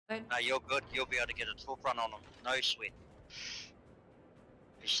No, you're good. You'll be able to get a talk run on him. No sweat.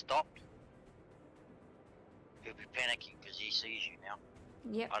 He stopped. He'll be panicking because he sees you now.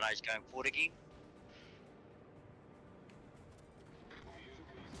 Yep. I know he's going forward again.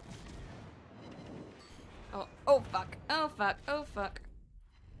 Oh fuck. Oh fuck. Oh fuck.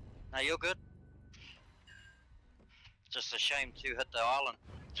 No, you're good. Just a shame to hit the island.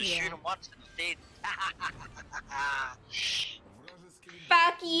 Just shoot him once and he's dead.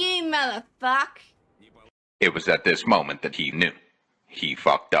 Fuck you, motherfuck. It was at this moment that he knew. He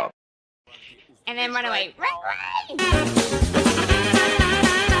fucked up. And then run away. Run!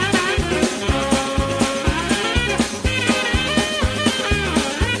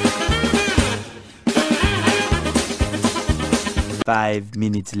 5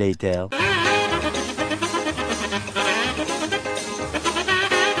 minutes later.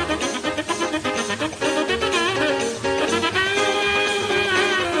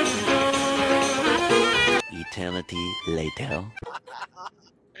 Eternity later.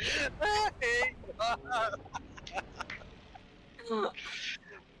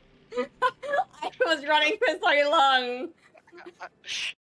 I was running for so long.